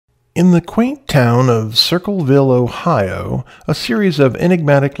In the quaint town of Circleville, Ohio, a series of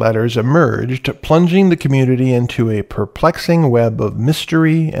enigmatic letters emerged, plunging the community into a perplexing web of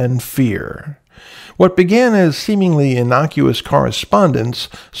mystery and fear. What began as seemingly innocuous correspondence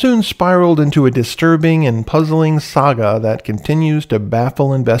soon spiraled into a disturbing and puzzling saga that continues to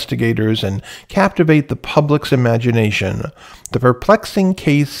baffle investigators and captivate the public's imagination: the perplexing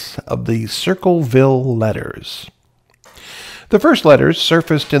case of the Circleville Letters. The first letters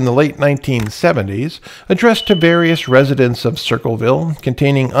surfaced in the late 1970s, addressed to various residents of Circleville,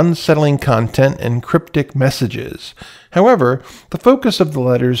 containing unsettling content and cryptic messages. However, the focus of the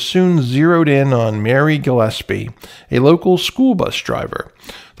letters soon zeroed in on Mary Gillespie, a local school bus driver.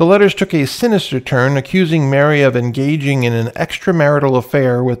 The letters took a sinister turn, accusing Mary of engaging in an extramarital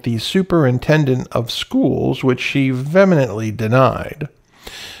affair with the superintendent of schools, which she vehemently denied.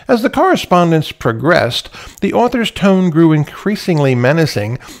 As the correspondence progressed, the author's tone grew increasingly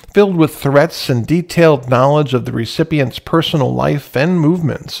menacing, filled with threats and detailed knowledge of the recipient's personal life and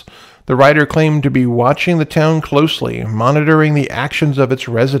movements. The writer claimed to be watching the town closely, monitoring the actions of its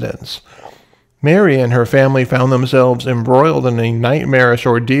residents. Mary and her family found themselves embroiled in a nightmarish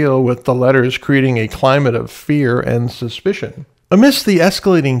ordeal, with the letters creating a climate of fear and suspicion. Amidst the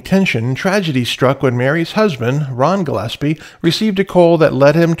escalating tension, tragedy struck when Mary's husband, Ron Gillespie, received a call that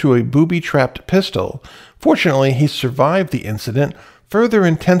led him to a booby-trapped pistol. Fortunately, he survived the incident, further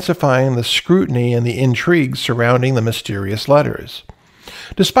intensifying the scrutiny and the intrigue surrounding the mysterious letters.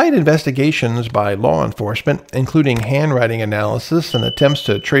 Despite investigations by law enforcement, including handwriting analysis and attempts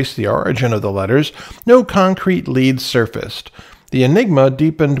to trace the origin of the letters, no concrete leads surfaced. The enigma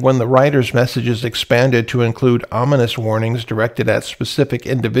deepened when the writer's messages expanded to include ominous warnings directed at specific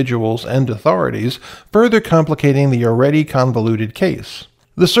individuals and authorities, further complicating the already convoluted case.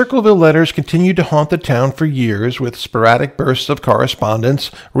 The Circleville letters continued to haunt the town for years, with sporadic bursts of correspondence,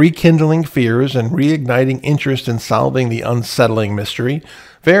 rekindling fears and reigniting interest in solving the unsettling mystery.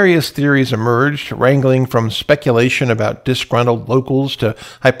 Various theories emerged, wrangling from speculation about disgruntled locals to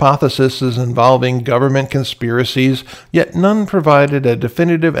hypotheses involving government conspiracies, yet none provided a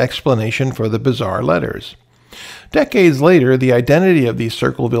definitive explanation for the bizarre letters. Decades later, the identity of the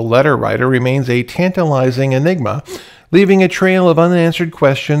Circleville letter writer remains a tantalizing enigma, leaving a trail of unanswered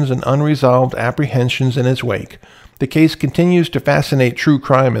questions and unresolved apprehensions in its wake. The case continues to fascinate true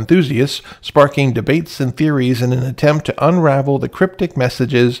crime enthusiasts, sparking debates and theories in an attempt to unravel the cryptic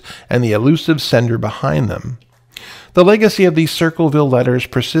messages and the elusive sender behind them. The legacy of these Circleville letters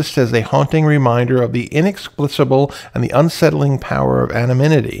persists as a haunting reminder of the inexplicable and the unsettling power of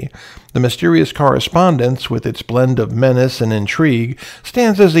anonymity. The mysterious correspondence, with its blend of menace and intrigue,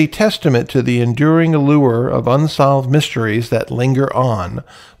 stands as a testament to the enduring allure of unsolved mysteries that linger on,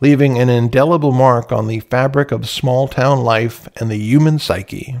 leaving an indelible mark on the fabric of small-town life and the human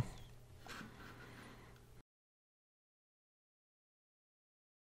psyche.